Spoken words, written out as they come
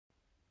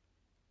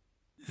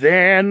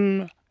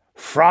Then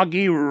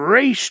Froggy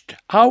raced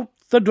out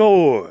the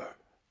door.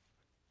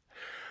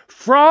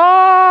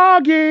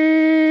 "Froggy!"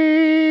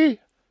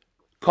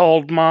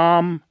 called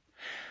Mom.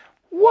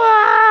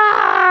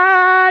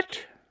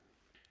 "What?"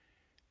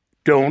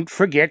 "Don't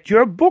forget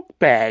your book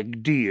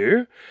bag,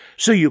 dear,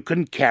 so you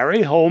can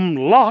carry home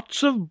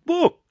lots of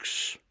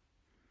books."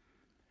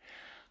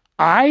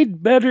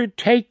 "I'd better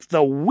take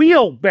the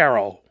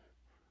wheelbarrow,"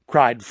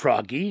 cried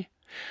Froggy.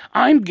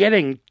 "I'm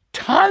getting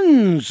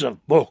tons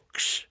of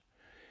books."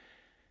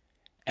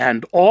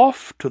 And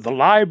off to the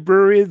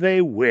library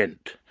they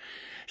went.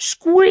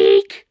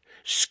 Squeak!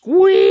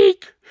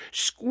 Squeak!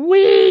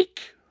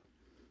 Squeak!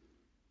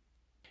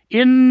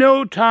 In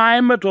no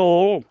time at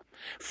all,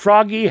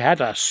 Froggy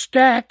had a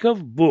stack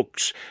of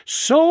books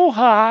so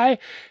high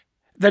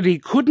that he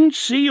couldn't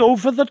see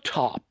over the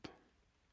top.